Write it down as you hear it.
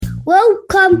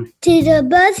Welcome to the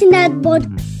Birthing Dad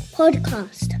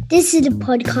podcast. This is a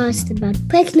podcast about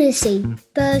pregnancy,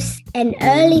 birth, and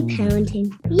early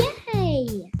parenting.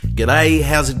 Yay! G'day,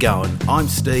 how's it going? I'm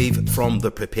Steve from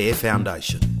the Prepare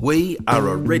Foundation. We are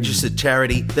a registered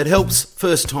charity that helps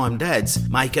first-time dads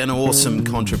make an awesome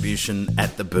contribution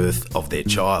at the birth of their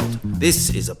child.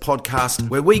 This is a podcast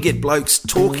where we get blokes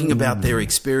talking about their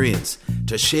experience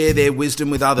to share their wisdom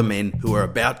with other men who are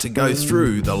about to go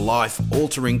through the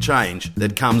life-altering change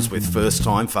that comes with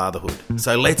first-time fatherhood.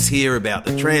 So let's hear about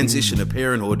the transition to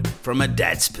parenthood from a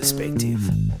dad's perspective.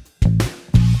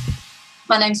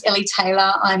 My name's Elly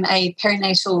Taylor. I'm a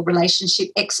perinatal relationship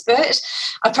expert.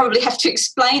 I probably have to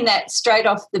explain that straight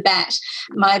off the bat.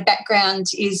 My background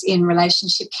is in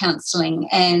relationship counselling,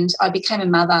 and I became a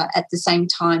mother at the same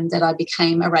time that I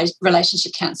became a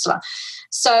relationship counsellor.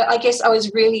 So I guess I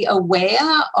was really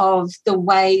aware of the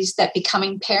ways that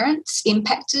becoming parents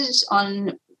impacted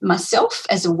on myself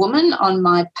as a woman, on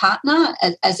my partner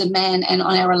as a man, and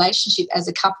on our relationship as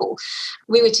a couple.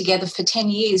 We were together for 10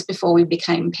 years before we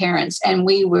became parents, and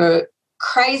we were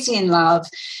crazy in love.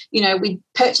 You know, we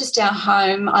purchased our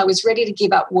home. I was ready to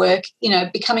give up work. You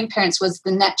know, becoming parents was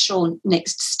the natural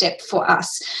next step for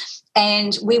us.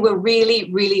 And we were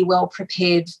really, really well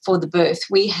prepared for the birth.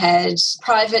 We had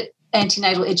private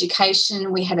antenatal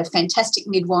education. We had a fantastic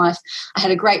midwife. I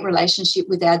had a great relationship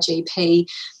with our GP.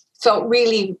 Felt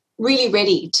really, really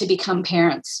ready to become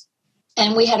parents.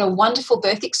 And we had a wonderful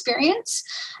birth experience,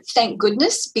 thank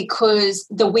goodness, because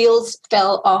the wheels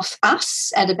fell off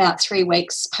us at about 3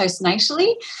 weeks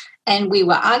postnatally, and we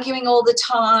were arguing all the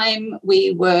time.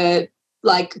 We were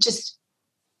just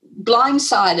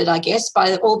blindsided, I guess,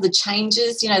 by all the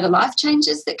changes, you know, the life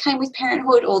changes that came with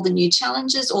parenthood, all the new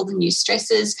challenges, all the new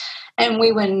stresses, and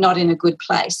we were not in a good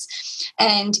place.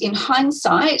 And in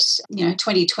hindsight,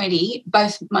 2020,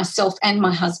 both myself and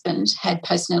my husband had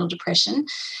postnatal depression,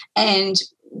 and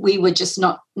we were just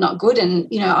not good. And,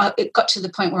 it got to the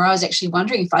point where I was actually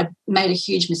wondering if I'd made a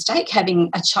huge mistake having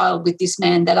a child with this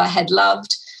man that I had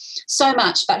loved so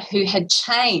much, but who had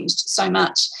changed so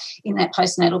much in that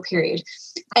postnatal period.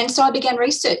 And so I began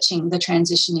researching the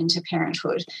transition into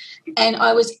parenthood, and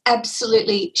I was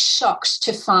absolutely shocked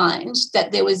to find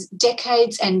that there was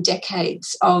decades and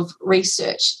decades of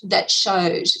research that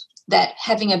showed that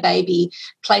having a baby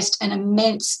placed an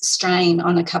immense strain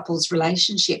on a couple's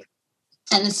relationship.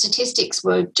 And the statistics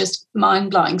were just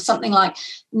mind-blowing. Something like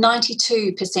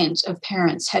 92% of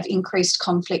parents have increased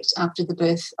conflict after the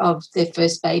birth of their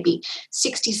first baby.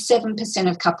 67%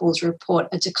 of couples report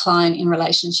a decline in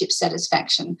relationship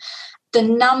satisfaction. The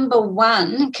number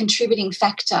one contributing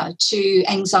factor to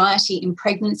anxiety in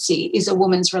pregnancy is a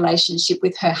woman's relationship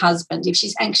with her husband. If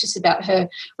she's anxious about her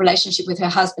relationship with her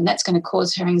husband, that's going to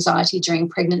cause her anxiety during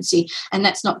pregnancy, and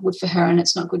that's not good for her and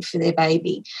it's not good for their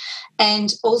baby.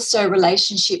 And also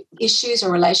relationship issues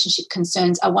or relationship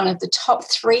concerns are one of the top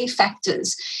 3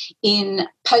 factors in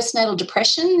postnatal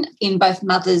depression in both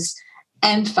mothers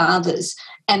and fathers,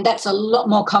 and that's a lot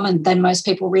more common than most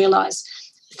people realise.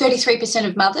 33%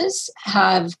 of mothers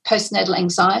have postnatal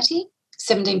anxiety.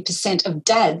 17% of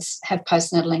dads have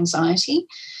postnatal anxiety.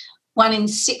 1 in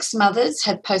 6 mothers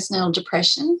have postnatal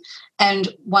depression, and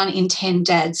 1 in 10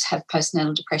 dads have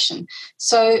postnatal depression.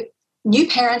 So new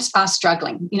parents are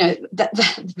struggling. The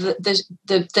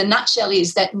nutshell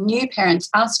is that new parents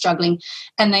are struggling,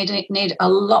 and they need a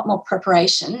lot more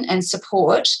preparation and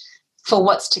support for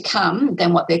what's to come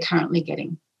than what they're currently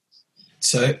getting.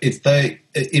 So, if they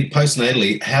in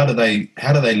postnatally, how do they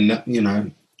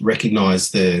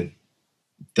recognise the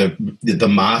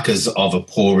markers of a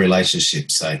poor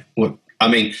relationship? Say,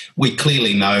 we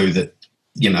clearly know that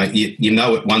you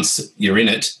know it once you're in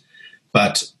it,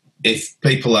 but if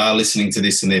people are listening to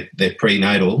this and they're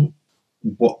prenatal,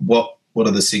 what are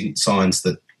the signs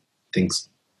that things?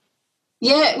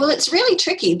 Yeah, well, it's really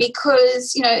tricky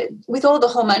because, with all the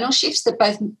hormonal shifts that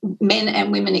both men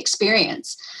and women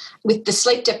experience, with the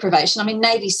sleep deprivation,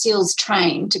 Navy SEALs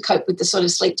train to cope with the sort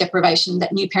of sleep deprivation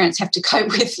that new parents have to cope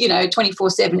with,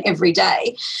 24/7 every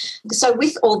day. So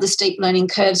with all the steep learning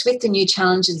curves, with the new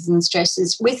challenges and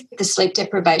stresses, with the sleep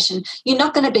deprivation, you're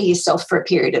not going to be yourself for a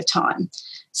period of time.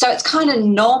 So it's kind of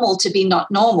normal to be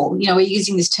not normal. We're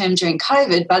using this term during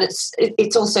COVID, but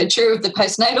it's also true of the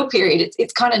postnatal period.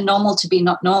 It's kind of normal to be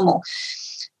not normal.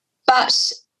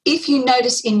 But if you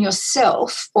notice in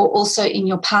yourself or also in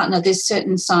your partner, there's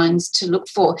certain signs to look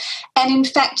for. And in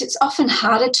fact, it's often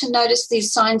harder to notice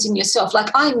these signs in yourself.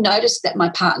 Like I noticed that my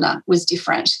partner was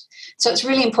different. So it's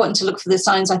really important to look for the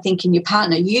signs, I think, in your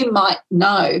partner. You might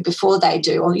know before they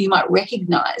do, or you might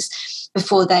recognise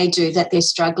before they do that they're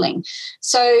struggling.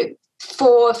 So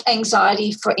For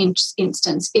anxiety, for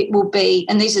instance, it will be,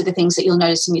 and these are the things that you'll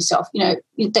notice in yourself, that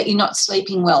you're not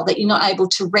sleeping well, that you're not able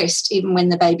to rest even when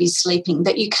the baby's sleeping,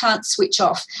 that you can't switch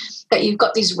off, that you've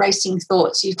got these racing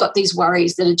thoughts, you've got these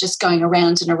worries that are just going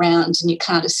around and around and you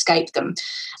can't escape them.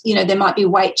 There might be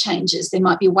weight changes, there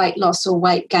might be weight loss or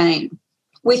weight gain.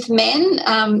 With men,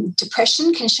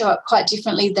 depression can show up quite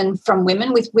differently than from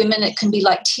women. With women, it can be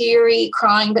like teary,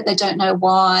 crying, but they don't know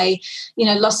why,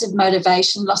 loss of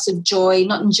motivation, loss of joy,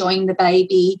 not enjoying the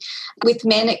baby. With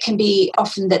men, it can be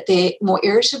often that they're more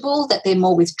irritable, that they're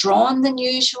more withdrawn than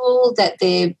usual, that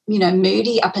they're,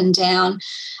 moody up and down,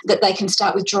 that they can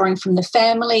start withdrawing from the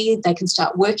family, they can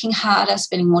start working harder,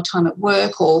 spending more time at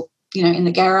work or, in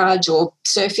the garage or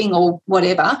surfing or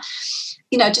whatever.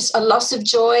 Just a loss of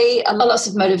joy, a loss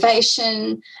of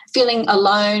motivation, feeling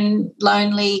alone,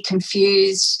 lonely,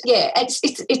 confused. Yeah,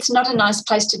 it's not a nice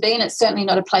place to be, and it's certainly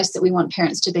not a place that we want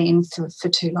parents to be in for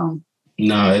too long.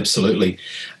 No, absolutely.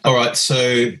 All right,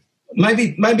 so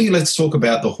maybe let's talk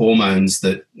about the hormones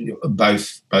that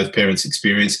both parents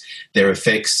experience, their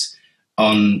effects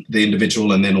on the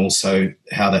individual, and then also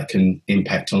how that can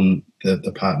impact on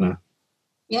the partner.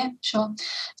 Yeah, sure.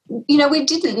 We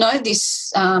didn't know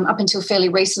this up until fairly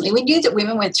recently. We knew that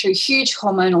women went through huge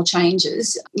hormonal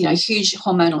changes, huge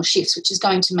hormonal shifts, which is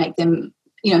going to make them,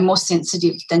 more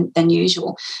sensitive than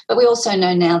usual. But we also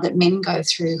know now that men go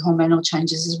through hormonal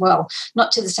changes as well,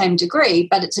 not to the same degree,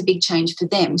 but it's a big change for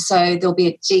them. So there'll be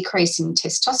a decrease in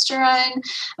testosterone,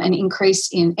 an increase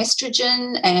in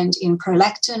estrogen and in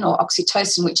prolactin or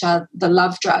oxytocin, which are the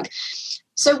love drug.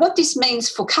 So what this means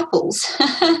for couples,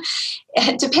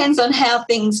 it depends on how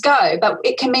things go, but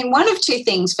it can mean one of two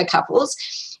things for couples.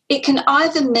 It can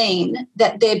either mean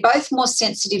that they're both more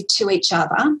sensitive to each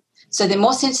other, so they're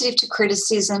more sensitive to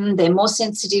criticism, they're more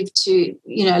sensitive to,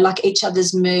 each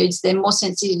other's moods, they're more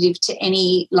sensitive to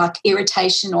any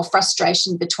irritation or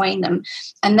frustration between them,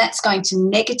 and that's going to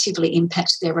negatively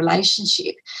impact their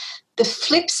relationship. The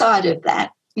flip side of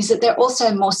that is that they're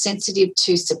also more sensitive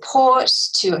to support,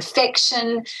 to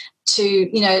affection,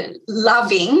 to,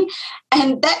 loving,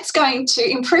 and that's going to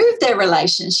improve their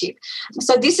relationship.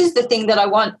 So this is the thing that I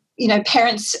want,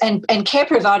 parents and care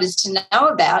providers to know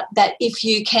about, that if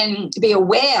you can be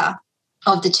aware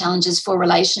of the challenges for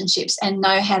relationships and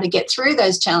know how to get through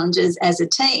those challenges as a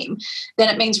team, then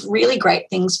it means really great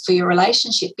things for your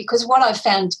relationship. Because what I've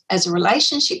found as a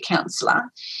relationship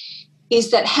counsellor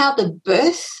is that how the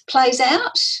birth plays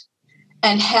out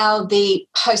and how the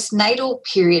postnatal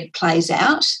period plays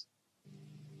out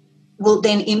will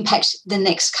then impact the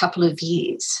next couple of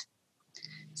years.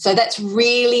 So that's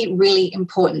really, really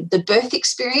important. The birth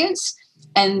experience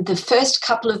and the first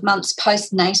couple of months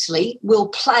postnatally will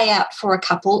play out for a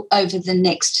couple over the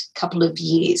next couple of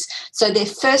years. So their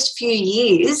first few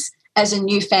years as a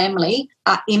new family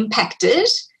are impacted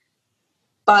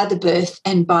by the birth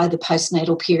and by the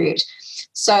postnatal period.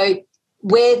 So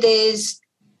where there's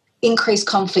increased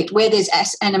conflict, where there's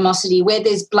animosity, where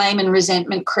there's blame and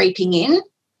resentment creeping in,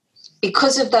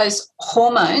 because of those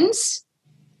hormones,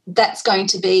 that's going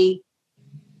to be,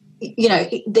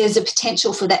 there's a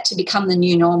potential for that to become the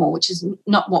new normal, which is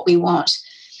not what we want.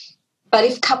 But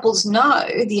if couples know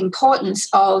the importance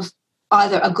of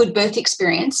either a good birth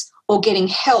experience or getting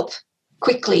help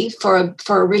quickly for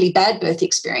a really bad birth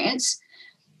experience,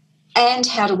 and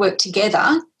how to work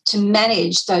together to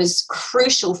manage those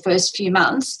crucial first few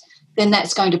months, then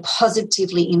that's going to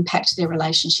positively impact their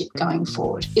relationship going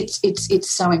forward. It's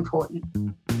so important.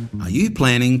 Are you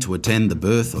planning to attend the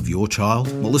birth of your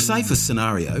child? Well, the safest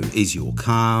scenario is you're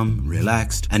calm,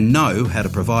 relaxed, and know how to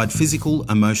provide physical,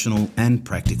 emotional, and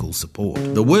practical support.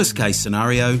 The worst case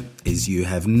scenario is you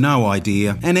have no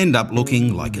idea and end up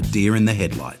looking like a deer in the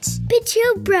headlights. But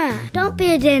chill, bruh. Don't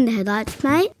be a deer in the headlights,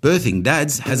 mate. Birthing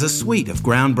Dads has a suite of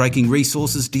groundbreaking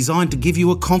resources designed to give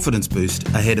you a confidence boost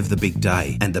ahead of the big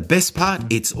day. And the best part,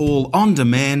 it's all on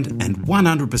demand and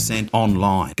 100%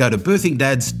 online. Go to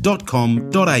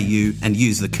birthingdads.com.au and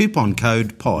use the coupon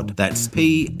code POD, that's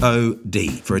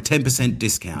POD, for a 10%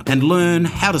 discount, and learn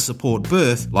how to support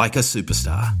birth like a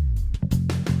superstar.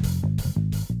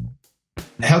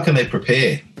 How can they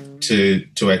prepare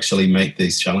to actually meet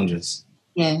these challenges?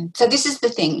 Yeah, so this is the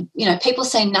thing. People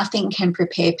say nothing can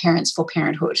prepare parents for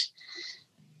parenthood,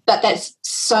 but that's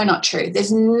so not true.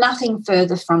 There's nothing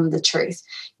further from the truth.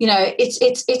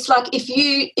 It's like if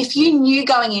you knew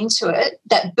going into it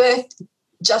that birth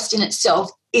just in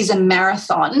itself is a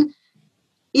marathon,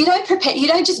 You don't prepare. You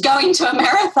don't just go into a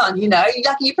marathon,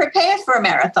 you prepare for a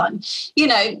marathon. You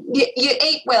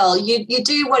eat well, you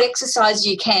do what exercise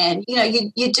you can,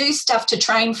 you do stuff to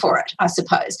train for it, I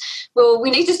suppose. Well,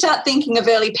 we need to start thinking of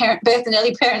birth and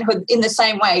early parenthood in the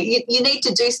same way. You need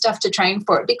to do stuff to train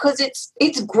for it, because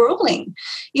it's grueling.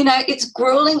 It's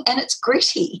grueling, and it's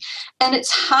gritty, and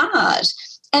it's hard,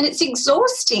 and it's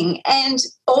exhausting, and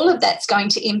all of that's going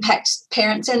to impact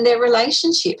parents and their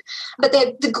relationship. But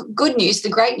the good news, the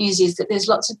great news is that there's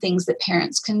lots of things that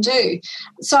parents can do.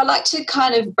 So I like to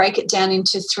kind of break it down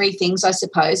into three things, I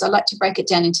suppose. I like to break it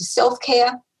down into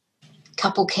self-care,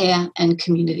 couple care, and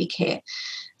community care.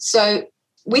 So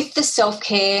with the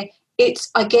self-care,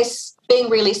 it's, I guess, being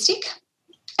realistic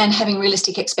and having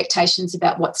realistic expectations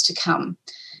about what's to come.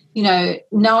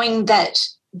 Knowing that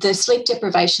the sleep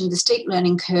deprivation, the steep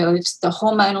learning curves, the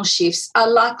hormonal shifts are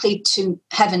likely to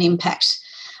have an impact.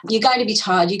 You're going to be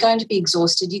tired, you're going to be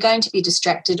exhausted, you're going to be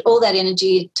distracted. All that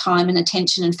energy, time and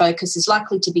attention and focus is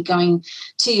likely to be going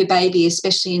to your baby,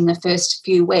 especially in the first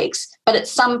few weeks. But at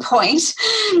some point,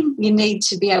 you need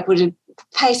to be able to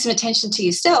pay some attention to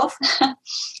yourself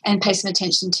and pay some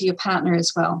attention to your partner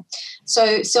as well.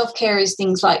 So self-care is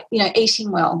things like, eating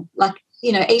well,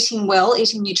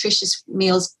 eating nutritious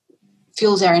meals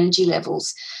fuels our energy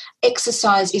levels.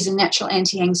 Exercise is a natural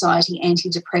anti-anxiety,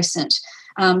 antidepressant.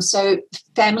 So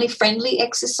family-friendly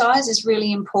exercise is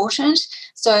really important.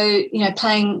 So,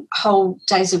 playing whole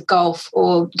days of golf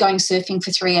or going surfing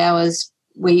for 3 hours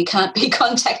where you can't be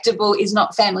contactable is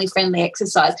not family-friendly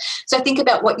exercise. So think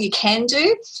about what you can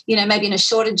do, maybe in a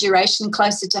shorter duration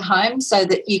closer to home, so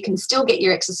that you can still get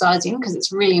your exercise in, because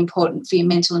it's really important for your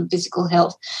mental and physical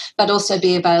health, but also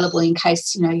be available in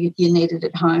case, you need it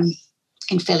at home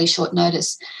in fairly short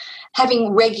notice.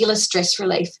 Having regular stress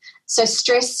relief. So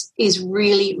stress is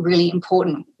really, really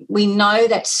important. We know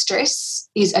that stress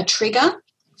is a trigger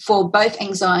for both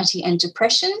anxiety and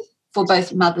depression for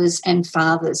both mothers and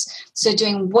fathers. So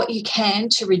doing what you can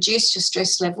to reduce your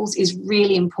stress levels is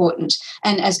really important,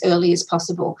 and as early as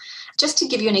possible. Just to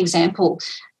give you an example,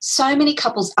 so many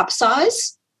couples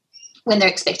upsize when they're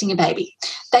expecting a baby.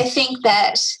 They think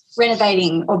that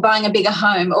renovating or buying a bigger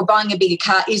home or buying a bigger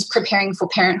car is preparing for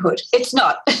parenthood. It's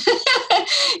not.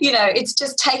 It's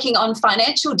just taking on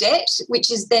financial debt, which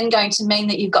is then going to mean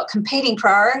that you've got competing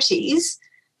priorities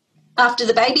after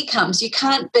the baby comes. You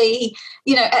can't be,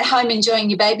 at home enjoying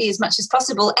your baby as much as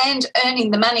possible and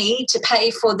earning the money to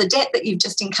pay for the debt that you've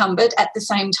just encumbered at the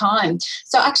same time.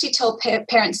 So I actually tell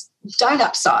parents, don't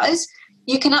upsize.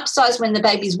 You can upsize when the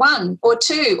baby's 1 or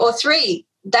 2 or 3.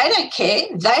 They don't care.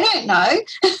 They don't know.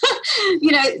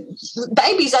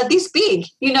 Babies are this big,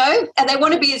 and they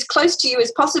want to be as close to you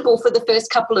as possible for the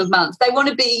first couple of months. They want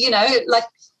to be, like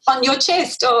on your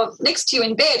chest or next to you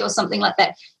in bed or something like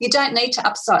that. You don't need to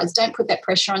upsize. Don't put that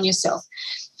pressure on yourself.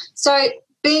 So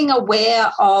being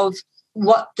aware of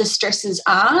what the stresses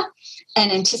are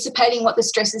and anticipating what the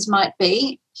stresses might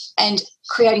be, and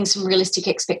creating some realistic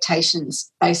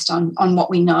expectations based on what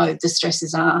we know the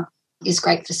stresses are, is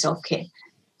great for self-care.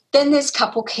 Then there's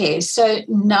couple care. So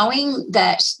knowing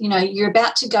that, you're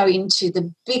about to go into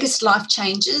the biggest life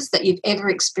changes that you've ever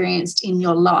experienced in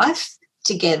your life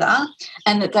together,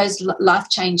 and that those life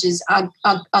changes are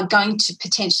going to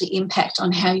potentially impact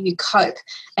on how you cope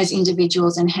as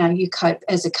individuals and how you cope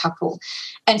as a couple.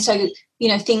 And so,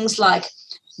 things like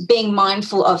being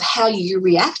mindful of how you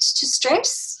react to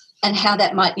stress and how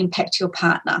that might impact your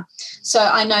partner. So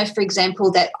I know, for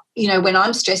example, that, when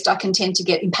I'm stressed, I can tend to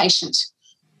get impatient.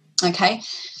 Okay,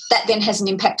 that then has an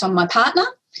impact on my partner,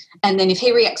 and then if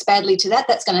he reacts badly to that,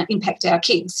 that's going to impact our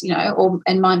kids,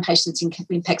 and my impatience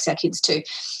impacts our kids too.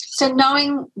 So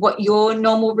knowing what your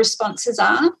normal responses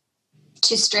are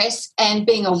to stress, and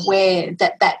being aware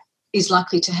that that is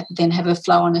likely to then have a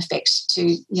flow-on effect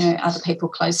to other people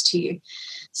close to you.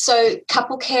 So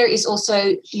couple care is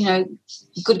also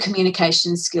good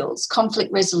communication skills,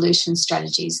 conflict resolution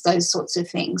strategies, those sorts of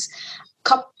things.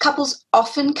 Couples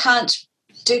often can't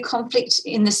do conflict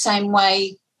in the same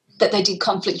way that they did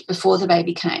conflict before the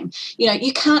baby came.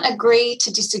 You can't agree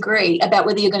to disagree about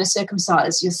whether you're going to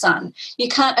circumcise your son. You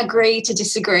can't agree to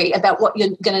disagree about what you're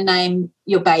going to name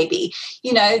your baby.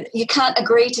 You can't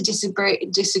agree to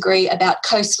disagree about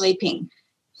co-sleeping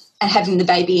and having the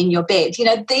baby in your bed.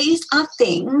 These are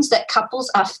things that couples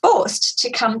are forced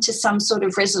to come to some sort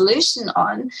of resolution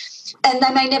on, and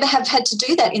they may never have had to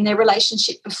do that in their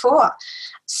relationship before.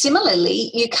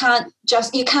 similarly, you can't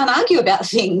argue about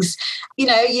things. You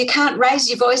know, you can't raise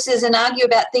your voices and argue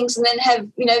about things and then have,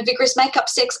 you know, vigorous makeup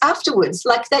sex afterwards.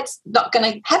 Like, that's not going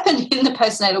to happen in the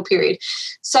postnatal period.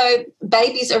 So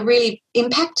babies are really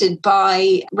impacted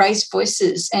by raised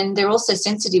voices, and they're also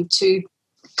sensitive to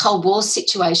Cold War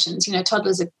situations. You know,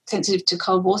 toddlers are sensitive to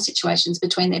Cold War situations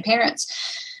between their parents.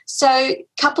 So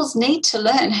couples need to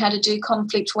learn how to do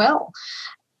conflict well.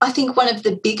 I think one of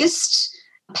the biggest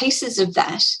pieces of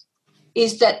that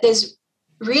is that there's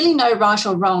really no right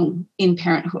or wrong in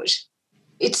parenthood.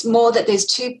 It's more that there's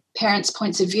two parents'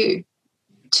 points of view.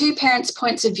 Two parents'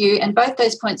 points of view, and both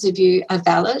those points of view are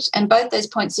valid, and both those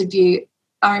points of view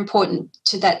are important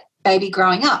to that baby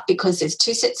growing up, because there's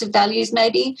two sets of values,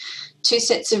 maybe two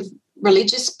sets of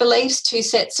religious beliefs, two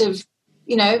sets of,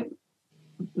 you know,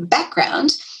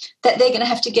 background that they're going to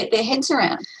have to get their heads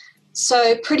around.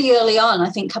 So pretty early on, I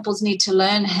think couples need to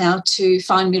learn how to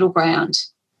find middle ground.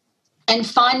 And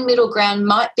find middle ground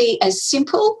might be as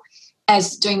simple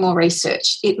as doing more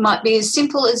research. It might be as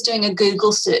simple as doing a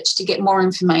Google search to get more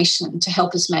information to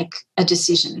help us make a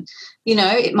decision. You know,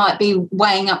 it might be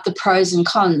weighing up the pros and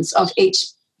cons of each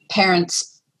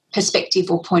parent's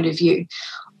perspective or point of view.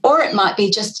 Or it might be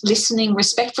just listening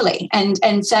respectfully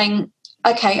and saying,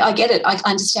 okay, I get it. I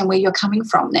understand where you're coming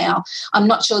from now. I'm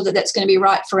not sure that that's going to be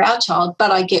right for our child,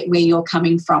 but I get where you're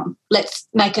coming from. Let's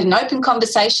make it an open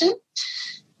conversation.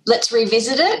 Let's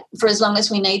revisit it for as long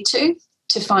as we need to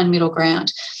find middle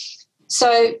ground.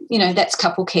 So, you know, that's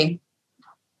couple care.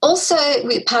 Also,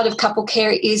 part of couple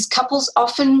care is couples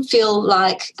often feel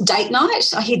like date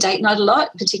night. I hear date night a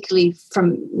lot, particularly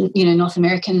from, you know, North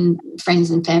American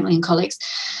friends and family and colleagues.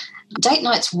 Date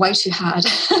night's way too hard.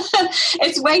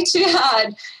 It's way too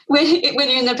hard when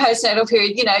you're in the postnatal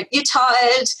period. You know, you're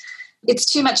tired. It's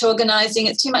too much organising.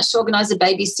 It's too much to organise a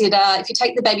babysitter. If you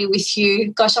take the baby with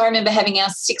you, gosh, I remember having our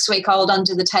 6-week-old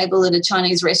under the table at a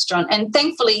Chinese restaurant, and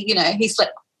thankfully, you know, he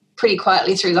slept pretty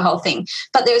quietly through the whole thing.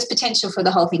 But there was potential for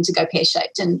the whole thing to go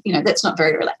pear-shaped, and, you know, that's not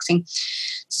very relaxing.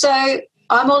 So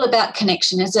I'm all about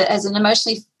connection. As an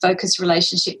emotionally focused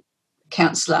relationship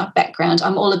counsellor background,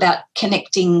 I'm all about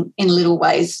connecting in little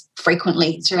ways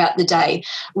frequently throughout the day,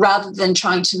 rather than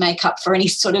trying to make up for any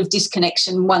sort of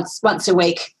disconnection once a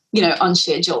week, you know, on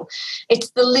schedule. It's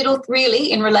the little, really,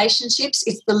 in relationships,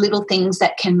 it's the little things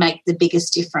that can make the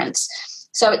biggest difference.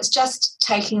 So it's just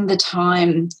taking the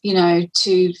time, you know,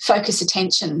 to focus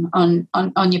attention on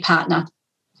your partner,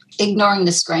 ignoring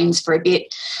the screens for a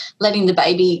bit, letting the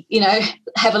baby, you know,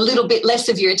 have a little bit less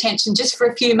of your attention just for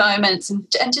a few moments,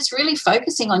 and just really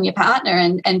focusing on your partner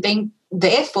and being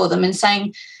there for them and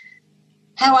saying,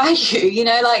 how are you? You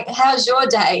know, like, how's your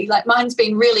day? Like, mine's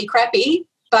been really crappy,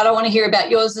 but I want to hear about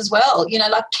yours as well. You know,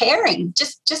 like caring,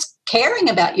 just caring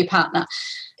about your partner.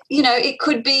 You know, it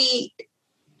could be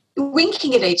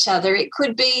winking at each other. It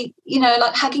could be, you know,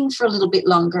 like hugging for a little bit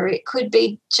longer. It could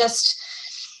be just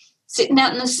sitting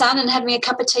out in the sun and having a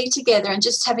cup of tea together and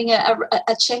just having a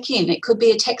check-in. It could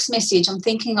be a text message, I'm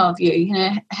thinking of you, you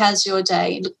know, how's your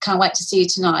day? Can't wait to see you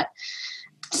tonight.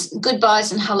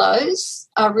 Goodbyes and hellos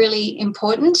are really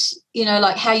important, you know,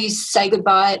 like how you say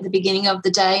goodbye at the beginning of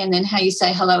the day and then how you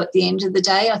say hello at the end of the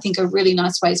day, I think are really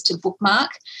nice ways to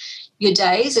bookmark your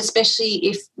days, especially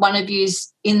if one of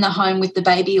you's in the home with the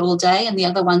baby all day and the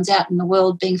other one's out in the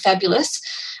world being fabulous.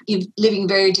 You're living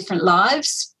very different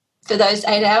lives for those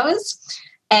 8 hours.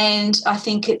 And I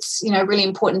think it's, you know, really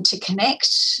important to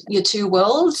connect your two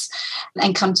worlds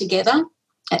and come together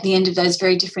at the end of those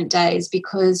very different days,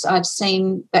 because I've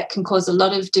seen that can cause a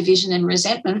lot of division and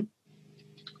resentment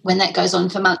when that goes on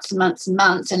for months and months and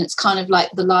months, and it's kind of like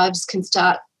the lives can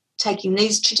start taking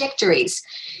these trajectories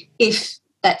if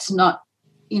that's not,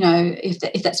 you know,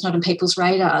 if that's not on people's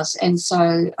radars. And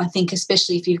so I think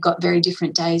especially if you've got very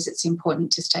different days, it's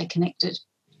important to stay connected.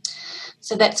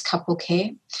 So that's couple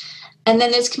care. And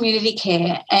then there's community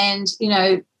care. And, you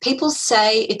know, people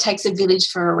say it takes a village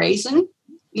for a reason.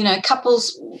 You know,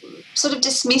 couples sort of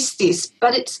dismiss this,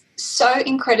 but it's so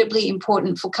incredibly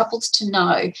important for couples to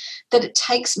know that it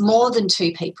takes more than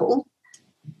two people,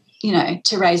 you know,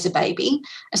 to raise a baby,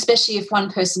 especially if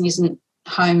one person isn't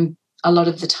home a lot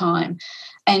of the time.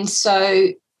 And so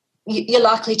you're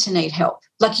likely to need help.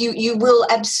 Like you will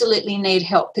absolutely need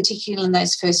help, particularly in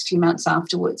those first few months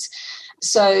afterwards.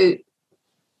 So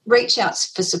reach out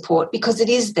for support, because it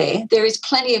is there. There is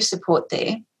plenty of support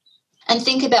there. And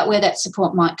think about where that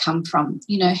support might come from.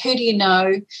 You know, who do you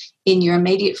know in your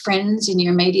immediate friends, in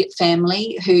your immediate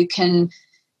family who can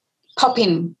pop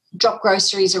in, drop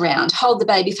groceries around, hold the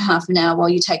baby for half an hour while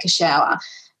you take a shower,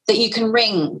 that you can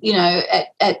ring, you know,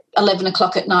 at 11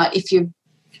 o'clock at night if your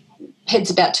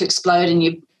head's about to explode and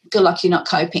you're feel like you're not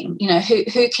coping? You know,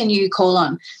 who can you call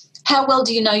on? How well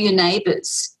do you know your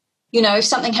neighbours? You know, if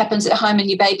something happens at home and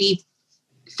your baby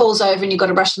falls over and you've got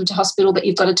to rush them to hospital but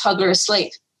you've got a toddler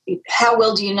asleep, how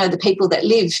well do you know the people that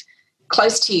live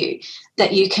close to you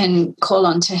that you can call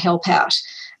on to help out?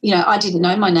 You know, I didn't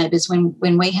know my neighbours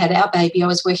when we had our baby. I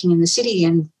was working in the city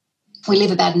and we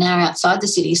live about an hour outside the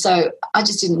city, so I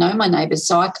just didn't know my neighbours,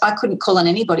 so I couldn't call on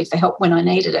anybody for help when I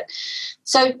needed it.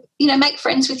 So, you know, make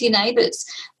friends with your neighbours.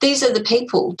 These are the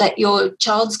people that your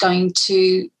child's going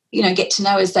to, you know, get to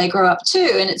know as they grow up too,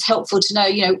 and it's helpful to know,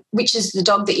 you know, which is the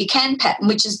dog that you can pat and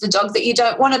which is the dog that you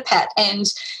don't want to pat. And,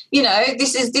 you know,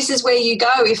 this is where you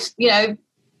go if, you know,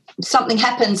 something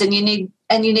happens and you need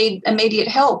immediate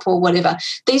help or whatever.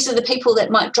 These are the people that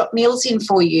might drop meals in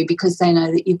for you because they know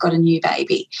that you've got a new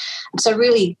baby. So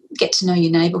really get to know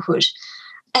your neighbourhood.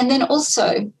 And then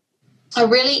also I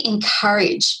really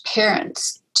encourage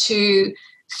parents to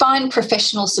find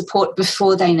professional support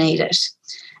before they need it.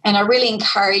 And I really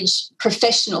encourage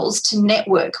professionals to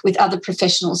network with other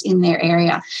professionals in their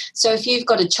area. So if you've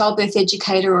got a childbirth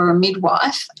educator or a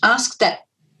midwife, ask that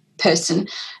person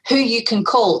who you can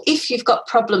call if you've got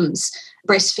problems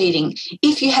breastfeeding.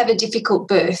 If you have a difficult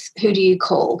birth, who do you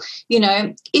call? You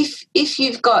know, if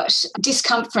you've got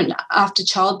discomfort after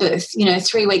childbirth, you know,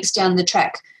 3 weeks down the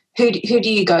track, who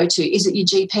do you go to? Is it your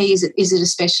GP? Is it a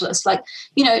specialist? Like,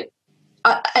 you know,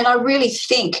 I really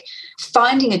think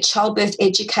finding a childbirth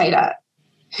educator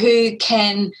who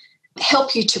can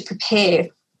help you to prepare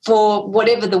for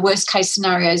whatever the worst case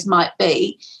scenarios might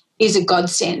be is a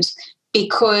godsend,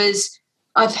 because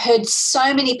I've heard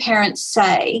so many parents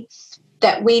say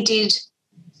that we did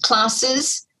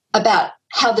classes about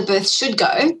how the birth should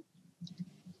go.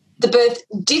 The birth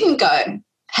didn't go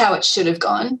how it should have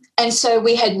gone, and so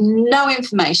we had no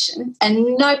information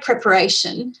and no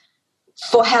preparation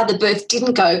for how the birth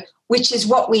didn't go, which is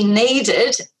what we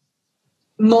needed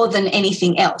more than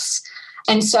anything else.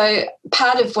 And so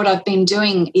part of what I've been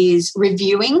doing is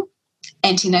reviewing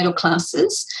antenatal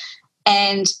classes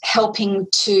and helping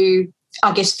to,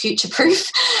 I guess,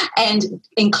 future-proof and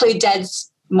include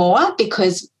dads more,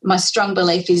 because my strong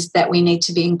belief is that we need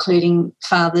to be including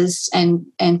fathers and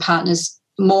partners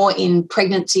more in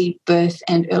pregnancy, birth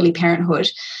and early parenthood.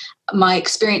 My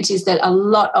experience is that a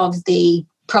lot of the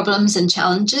problems and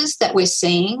challenges that we're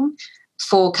seeing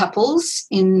for couples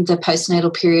in the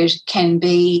postnatal period can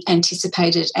be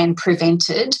anticipated and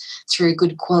prevented through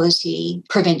good quality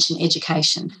prevention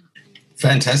education.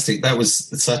 Fantastic. That was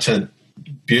such a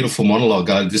beautiful monologue.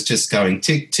 I was just going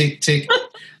tick, tick, tick.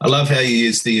 I love how you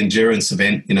use the endurance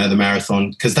event, you know, the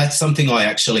marathon, because that's something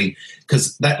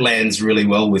because that lands really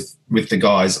well with the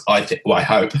guys, I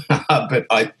hope, but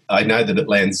I know that it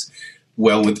lands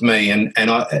well with me. And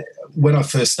when I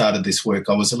first started this work,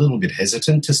 I was a little bit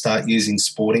hesitant to start using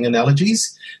sporting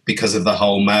analogies because of the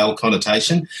whole male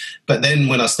connotation. But then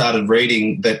when I started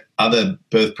reading that other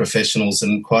birth professionals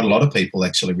and quite a lot of people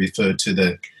actually refer to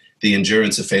the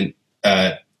endurance event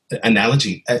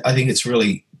analogy, I think it's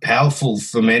really powerful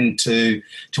for men to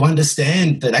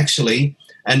understand that actually,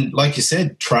 and like you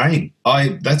said, train.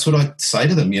 That's what I say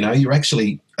to them, you know, you're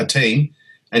actually a team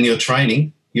and you're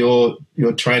training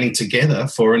together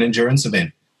for an endurance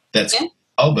event. That's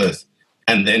childbirth.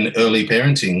 And then early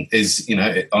parenting is, you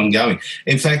know, ongoing.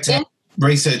 In fact,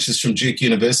 researchers from Duke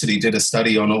University did a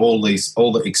study on all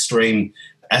the extreme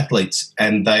athletes,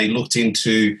 and they looked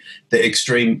into the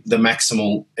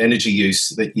maximal energy use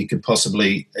that you could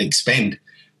possibly expend.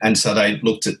 And so they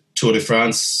looked at Tour de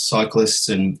France cyclists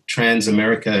and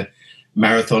Trans-America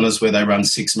marathoners where they run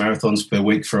 6 marathons per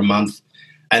week for a month.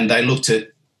 And they looked at,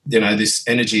 you know, this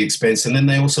energy expense. And then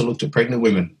they also looked at pregnant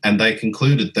women, and they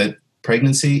concluded that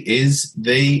pregnancy is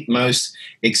the most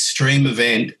extreme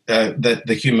event that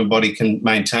the human body can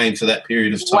maintain for that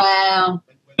period of time. Wow.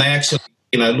 They actually,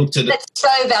 you know, looked at it. That's so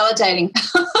validating.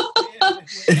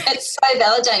 It's so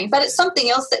validating. But it's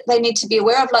something else that they need to be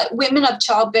aware of. Like, women of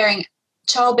childbearing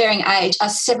age are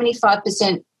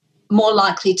 75% more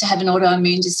likely to have an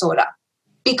autoimmune disorder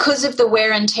because of the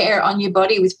wear and tear on your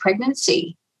body with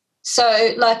pregnancy.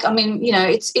 So, like, I mean, you know,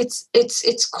 it's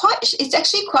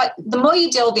actually quite, the more you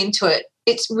delve into it,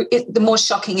 the more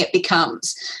shocking it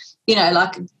becomes. You know,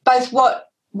 like, both what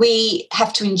we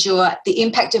have to endure, the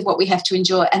impact of what we have to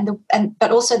endure,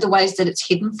 but also the ways that it's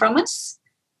hidden from us.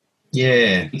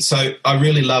 Yeah. So I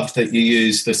really love that you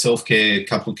use the self-care,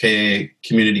 couple care,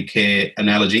 community care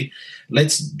analogy.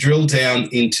 Let's drill down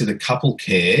into the couple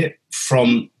care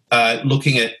from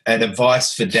looking at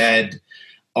advice for dad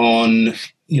on,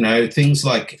 you know, things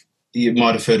like, you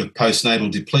might have heard of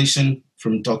postnatal depletion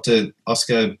from Dr.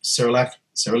 Oscar Cirillac.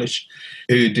 Searlich,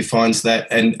 who defines that.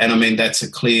 And I mean, that's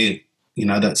a clear,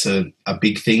 that's a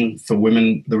big thing for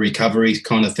women, the recovery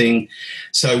kind of thing.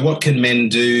 So what can men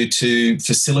do to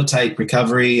facilitate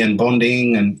recovery and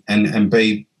bonding and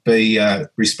be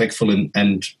respectful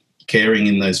and caring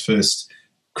in those first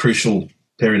crucial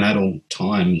perinatal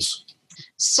times?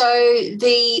 So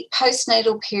the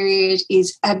postnatal period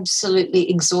is absolutely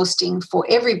exhausting for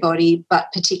everybody,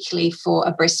 but particularly for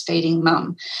a breastfeeding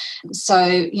mum. So,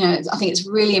 I think it's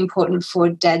really important for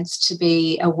dads to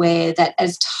be aware that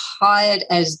as tired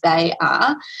as they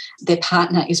are, their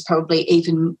partner is probably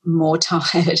even more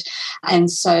tired. And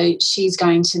so she's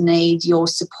going to need your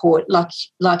support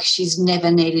like she's never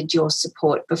needed your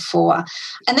support before.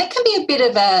 And that can be a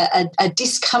bit of a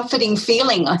discomforting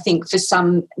feeling, I think, for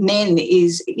some men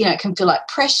is, it can feel like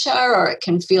pressure, or it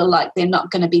can feel like they're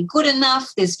not going to be good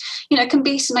enough. There's, can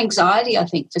be some anxiety, I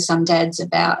think, for some dads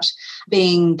about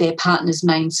being their partner's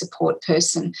main support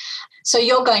person. So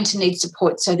you're going to need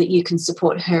support so that you can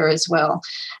support her as well.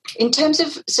 In terms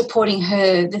of supporting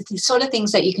her, the sort of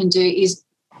things that you can do is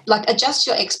like adjust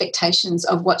your expectations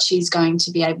of what she's going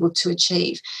to be able to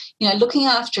achieve. Looking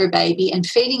after a baby and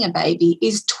feeding a baby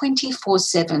is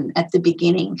 24/7 at the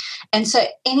beginning. And so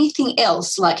anything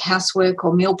else like housework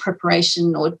or meal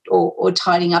preparation or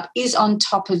tidying up is on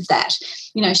top of that.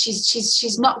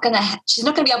 She's not going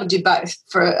to be able to do both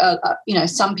for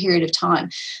some period of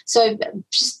time. So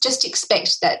just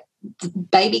expect that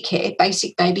baby care,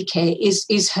 basic baby care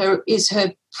is her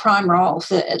prime role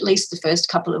for at least the first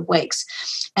couple of weeks,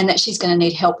 and that she's going to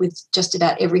need help with just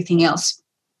about everything else.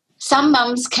 Some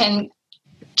mums can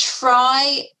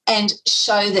try and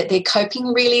show that they're coping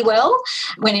really well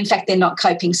when in fact they're not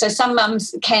coping. So some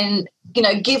mums can,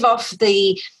 give off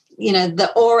the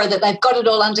aura that they've got it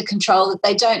all under control, that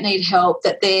they don't need help,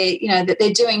 that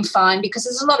they're doing fine, because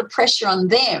there's a lot of pressure on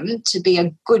them to be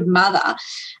a good mother.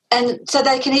 And so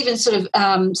they can even sort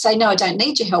of say, no, I don't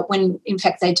need your help, when in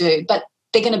fact they do, but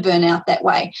they're going to burn out that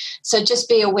way. So just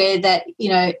be aware that,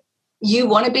 you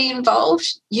want to be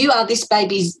involved. You are this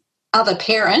baby's other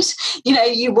parent.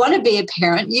 You want to be a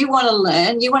parent. You want to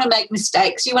learn. You want to make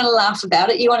mistakes. You want to laugh about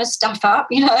it. You want to stuff up.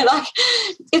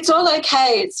 It's all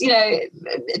okay. It's,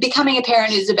 becoming a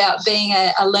parent is about being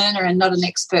a learner and not an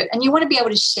expert. And you want to be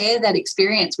able to share that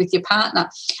experience with your partner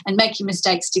and make your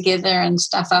mistakes together and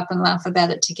stuff up and laugh about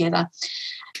it together.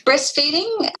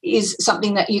 Breastfeeding is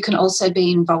something that you can also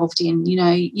be involved in.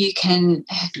 You can,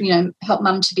 help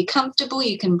mum to be comfortable.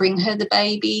 You can bring her the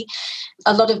baby.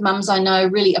 A lot of mums I know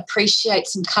really appreciate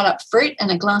some cut up fruit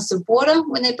and a glass of water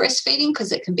when they're breastfeeding,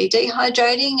 because it can be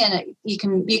dehydrating, and you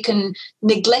can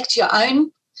neglect your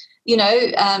own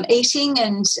eating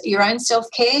and your own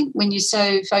self-care when you're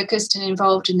so focused and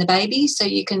involved in the baby. So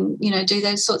you can, do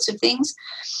those sorts of things.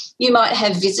 You might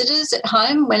have visitors at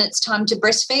home when it's time to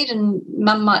breastfeed, and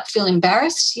mum might feel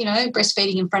embarrassed,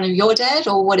 breastfeeding in front of your dad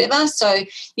or whatever. So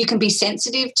you can be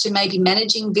sensitive to maybe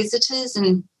managing visitors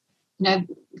and,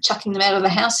 chucking them out of the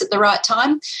house at the right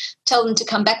time. Tell them to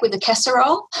come back with a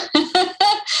casserole.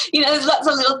 There's lots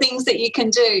of little things that you can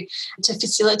do to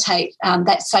facilitate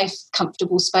that safe,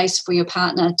 comfortable space for your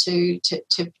partner to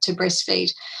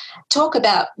breastfeed. Talk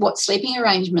about what sleeping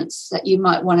arrangements that you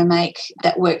might want to make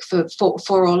that work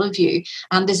for all of you.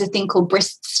 There's a thing called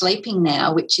breast sleeping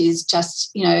now, which is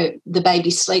just, the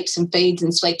baby sleeps and feeds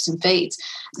and sleeps and feeds.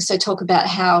 So talk about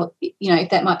how, if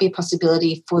that might be a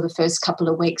possibility for the first couple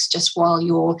of weeks, just while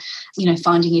you're,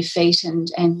 finding your feet and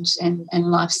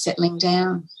life settling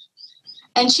down.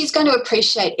 And she's going to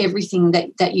appreciate everything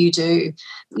that you do.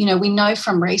 We know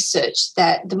from research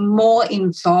that the more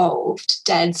involved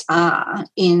dads are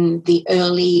in the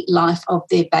early life of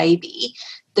their baby,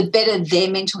 the better their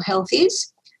mental health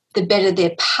is, the better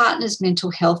their partner's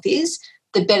mental health is,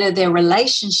 the better their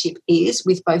relationship is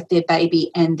with both their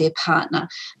baby and their partner.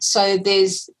 So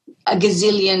there's a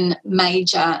gazillion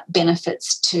major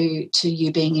benefits to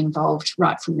you being involved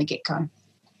right from the get-go.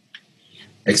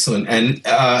 Excellent. And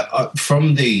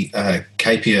from the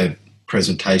Capia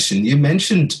presentation, you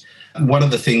mentioned one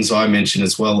of the things I mentioned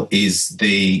as well is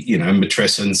the,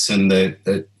 matrescence and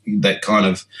that kind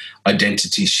of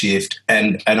identity shift.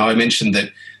 And I mentioned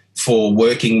that for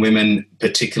working women,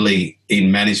 particularly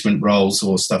in management roles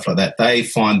or stuff like that, they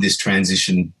find this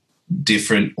transition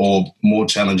different or more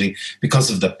challenging because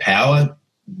of the power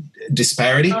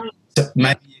disparity. So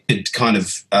maybe you could kind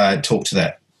of talk to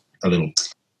that a little.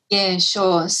 Yeah,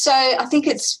 sure. So I think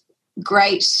it's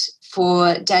great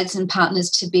for dads and partners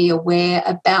to be aware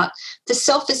about the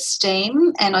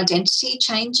self-esteem and identity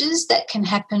changes that can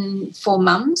happen for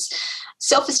mums.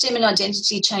 Self-esteem and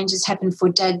identity changes happen for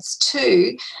dads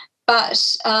too,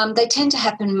 But they tend to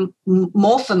happen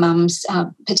more for mums,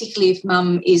 particularly if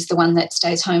mum is the one that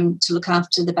stays home to look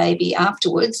after the baby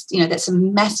afterwards. You know, that's a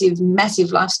massive,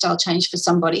 massive lifestyle change for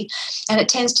somebody. And it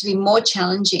tends to be more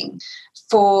challenging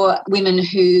for women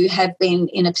who have been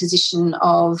in a position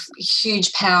of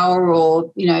huge power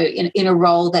or, you know, in a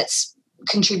role that's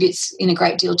contributes in a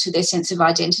great deal to their sense of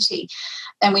identity.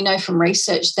 And we know from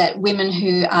research that women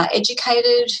who are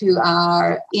educated, who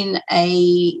are in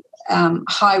a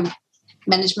high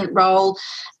management role,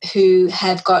 who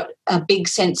have got a big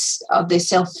sense of their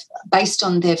self based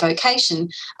on their vocation,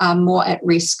 are more at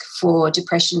risk for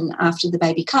depression after the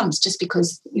baby comes, just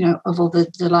because, you know, of all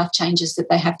the life changes that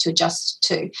they have to adjust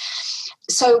to.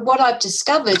 So what I've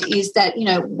discovered is that, you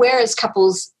know, whereas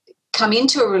couples come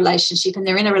into a relationship and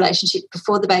they're in a relationship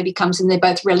before the baby comes and they're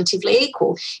both relatively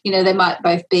equal, you know, they might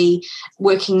both be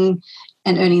working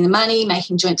and earning the money,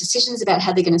 making joint decisions about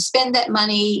how they're going to spend that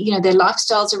money. You know, their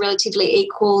lifestyles are relatively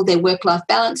equal, their work-life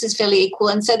balance is fairly equal,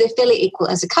 and so they're fairly equal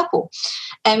as a couple.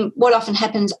 And what often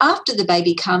happens after the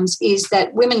baby comes is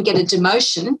that women get a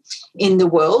demotion in the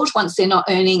world once they're not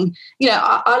earning. You know,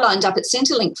 I lined up at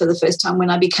Centrelink for the first time when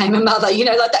I became a mother. You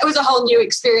know, like that was a whole new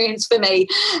experience for me.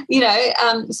 You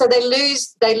know, so they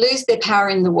lose their power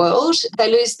in the world.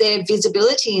 They lose their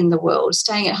visibility in the world.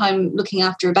 Staying at home looking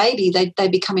after a baby, they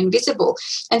become invisible.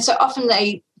 And so often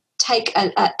they take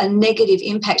a negative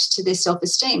impact to their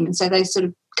self-esteem, and so they sort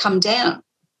of come down.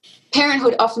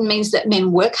 Parenthood often means that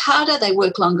men work harder, they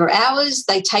work longer hours,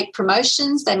 they take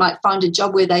promotions, they might find a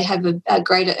job where they have a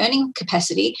greater earning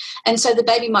capacity, and so the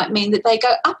baby might mean that they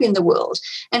go up in the world.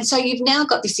 And so you've now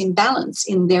got this imbalance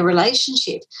in their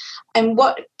relationship. And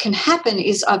what can happen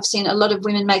is I've seen a lot of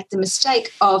women make the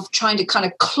mistake of trying to kind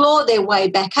of claw their way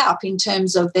back up in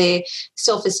terms of their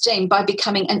self-esteem by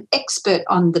becoming an expert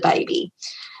on the baby.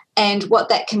 And what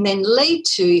that can then lead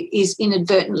to is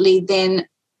inadvertently then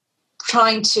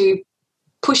trying to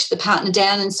push the partner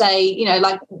down and say, you know,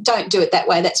 like, don't do it that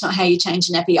way. That's not how you change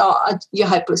a nappy. Oh, you're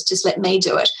hopeless. Just let me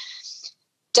do it.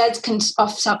 Dads can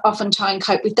often try and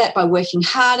cope with that by working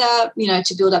harder, you know,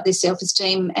 to build up their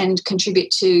self-esteem and contribute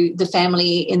to the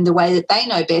family in the way that they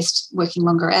know best, working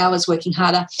longer hours, working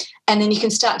harder. And then you can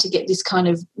start to get this kind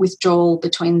of withdrawal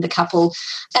between the couple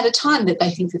at a time that they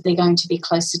think that they're going to be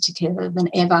closer together than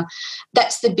ever.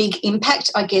 That's the big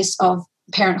impact, I guess, of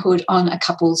parenthood on a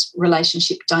couple's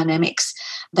relationship dynamics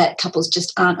that couples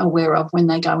just aren't aware of when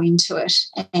they go into it.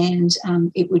 And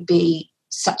it would be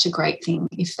such a great thing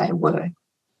if they were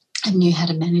and knew how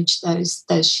to manage those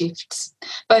shifts,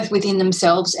 both within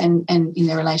themselves and in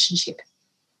their relationship.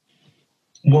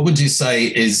 What would you say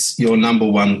is your number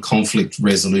one conflict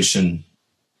resolution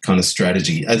kind of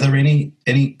strategy? Are there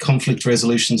any conflict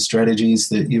resolution strategies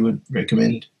that you would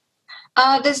recommend?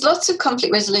 There's lots of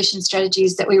conflict resolution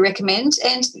strategies that we recommend,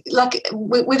 and like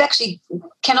we've actually,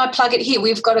 can I plug it here?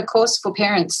 We've got a course for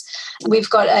parents. We've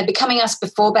got a Becoming Us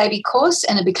Before Baby course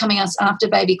and a Becoming Us After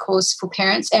Baby course for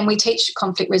parents, and we teach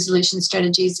conflict resolution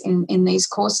strategies in these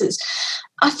courses.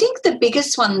 I think the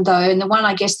biggest one, though, and the one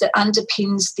I guess that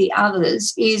underpins the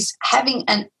others, is having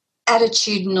an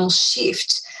attitudinal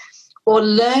shift or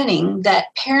learning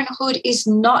that parenthood is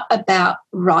not about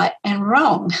right and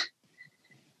wrong.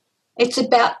 It's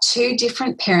about two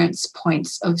different parents'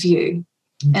 points of view.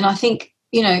 And I think,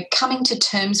 you know, coming to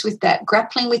terms with that,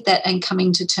 grappling with that and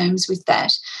coming to terms with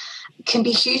that can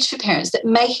be huge for parents, that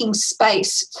making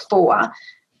space for,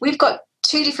 we've got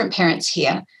two different parents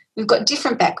here, we've got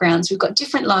different backgrounds, we've got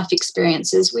different life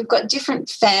experiences, we've got different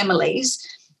families.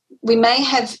 We may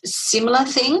have similar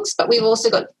things, but we've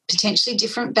also got potentially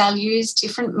different values,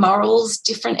 different morals,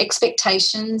 different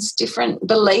expectations, different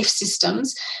belief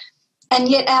systems. And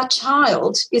yet our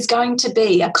child is going to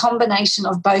be a combination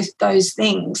of both those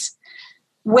things.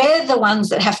 We're the ones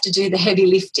that have to do the heavy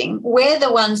lifting. We're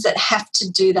the ones that have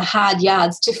to do the hard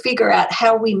yards to figure out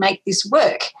how we make this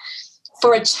work.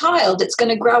 For a child that's going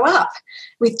to grow up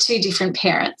with two different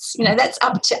parents, you know, that's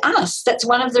up to us. That's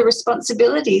one of the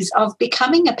responsibilities of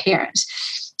becoming a parent,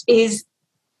 is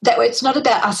that it's not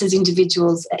about us as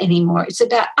individuals anymore. It's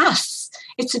about us.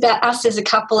 It's about us as a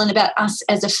couple and about us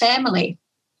as a family.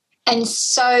 And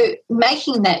so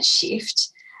making that shift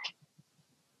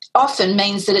often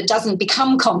means that it doesn't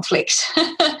become conflict.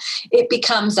 It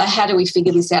becomes a how do we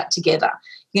figure this out together?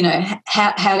 You know,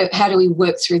 how do we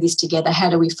work through this together? How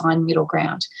do we find middle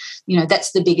ground? You know,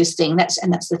 that's the biggest thing. That's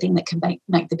the thing that can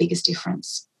make the biggest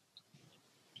difference.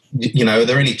 You know, are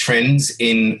there any trends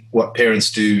in what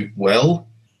parents do well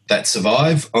that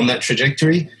survive on that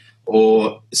trajectory?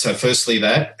 Or so firstly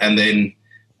that, and then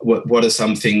what are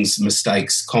some things,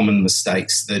 common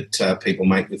mistakes that people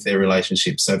make with their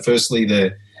relationships? So firstly,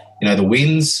 the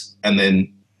wins and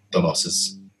then the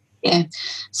losses. Yeah.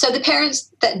 So the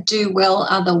parents that do well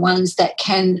are the ones that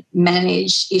can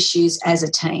manage issues as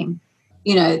a team.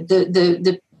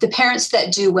 The parents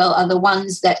that do well are the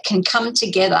ones that can come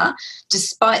together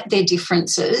despite their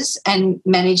differences and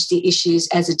manage the issues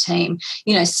as a team.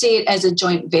 See it as a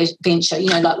joint venture.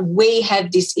 Like, we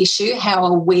have this issue, how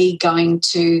are we going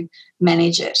to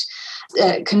manage it?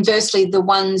 Conversely, the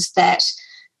ones that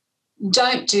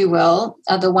don't do well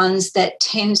are the ones that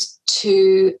tend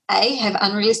to, A, have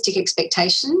unrealistic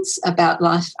expectations about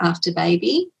life after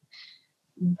baby,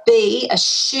 B,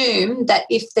 assume that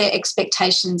if their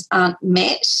expectations aren't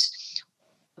met,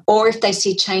 or if they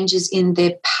see changes in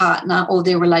their partner or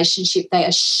their relationship, they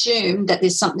assume that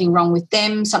there's something wrong with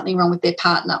them, something wrong with their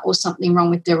partner, or something wrong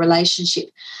with their relationship,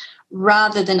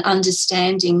 rather than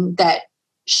understanding that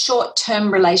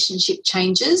short-term relationship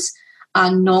changes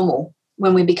are normal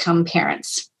when we become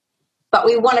parents. But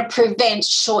we want to prevent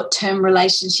short-term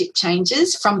relationship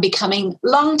changes from becoming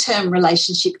long-term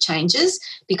relationship changes,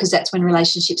 because that's when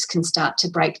relationships can start to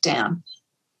break down.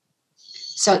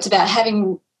 So it's about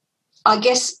having, I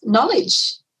guess,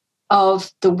 knowledge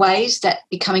of the ways that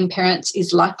becoming parents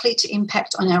is likely to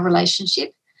impact on our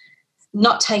relationship,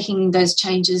 not taking those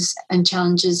changes and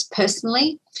challenges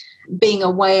personally, being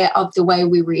aware of the way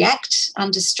we react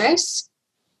under stress,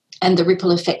 and the ripple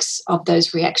effects of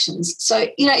those reactions. So,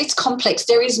 it's complex.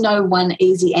 There is no one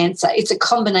easy answer. It's a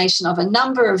combination of a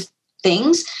number of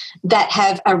things that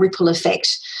have a ripple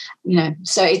effect.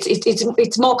 So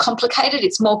it's more complicated.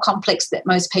 It's more complex than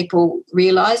most people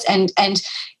realise. And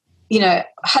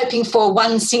hoping for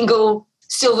one single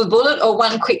silver bullet or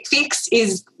one quick fix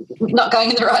is not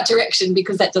going in the right direction,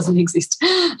 because that doesn't exist.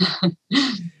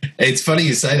 It's funny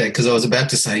you say that, because I was about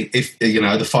to say, if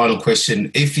the final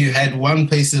question, if you had one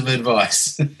piece of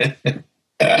advice.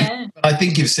 Yeah. I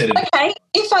think you've said it. Okay,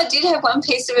 if I did have one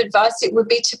piece of advice, it would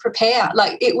be to prepare.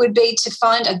 It would be to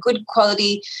find a good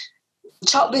quality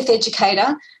childbirth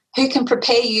educator who can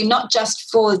prepare you not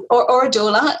just for, or a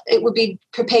doula, it would be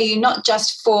prepare you not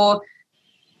just for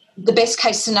the best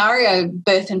case scenario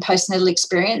birth and postnatal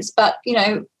experience, but,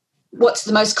 what's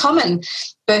the most common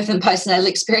birth and postnatal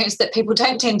experience that people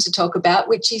don't tend to talk about,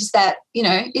 which is that,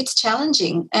 it's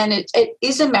challenging and it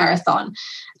is a marathon,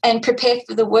 and prepare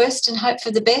for the worst and hope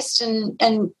for the best,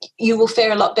 and you will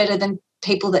fare a lot better than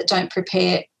people that don't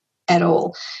prepare at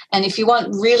all. And if you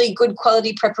want really good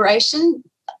quality preparation,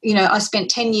 I spent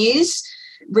 10 years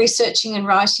researching and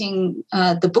writing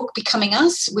the book Becoming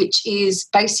Us, which is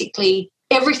basically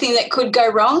everything that could go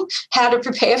wrong, how to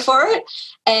prepare for it,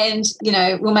 and,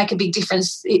 will make a big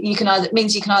difference. It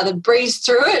means you can either breeze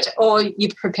through it, or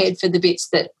you're prepared for the bits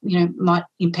that, might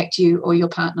impact you or your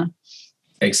partner.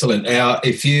 Excellent. Now,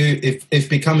 if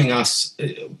Becoming Us,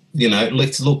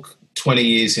 let's look 20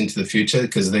 years into the future,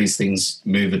 because these things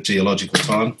move at geological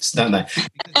time, don't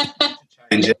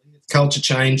they? Culture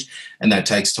change, and that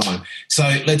takes time. So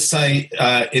let's say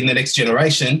in the next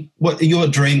generation, what your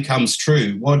dream comes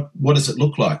true, what does it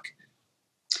look like?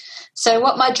 So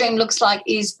what my dream looks like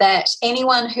is that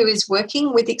anyone who is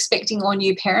working with expecting or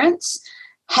new parents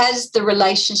has the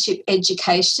relationship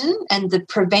education and the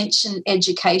prevention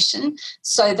education,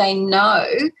 so they know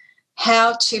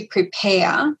how to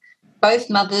prepare both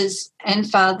mothers and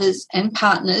fathers and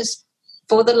partners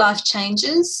for the life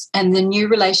changes and the new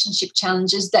relationship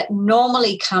challenges that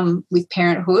normally come with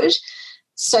parenthood,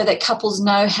 so that couples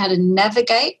know how to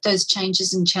navigate those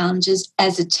changes and challenges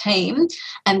as a team,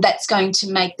 and that's going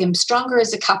to make them stronger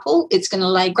as a couple. It's going to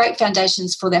lay great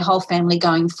foundations for their whole family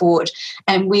going forward,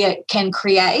 and we can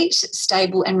create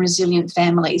stable and resilient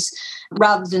families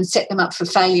rather than set them up for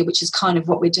failure, which is kind of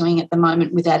what we're doing at the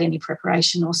moment without any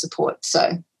preparation or support.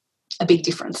 So a big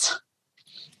difference.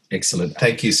 Excellent.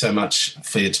 Thank you so much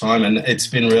for your time, and it's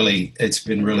been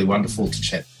really wonderful to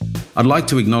chat. I'd like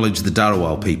to acknowledge the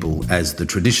Dharawal people as the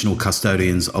traditional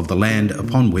custodians of the land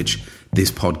upon which this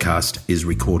podcast is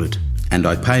recorded, and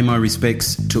I pay my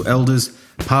respects to elders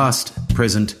past,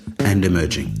 present and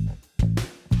emerging.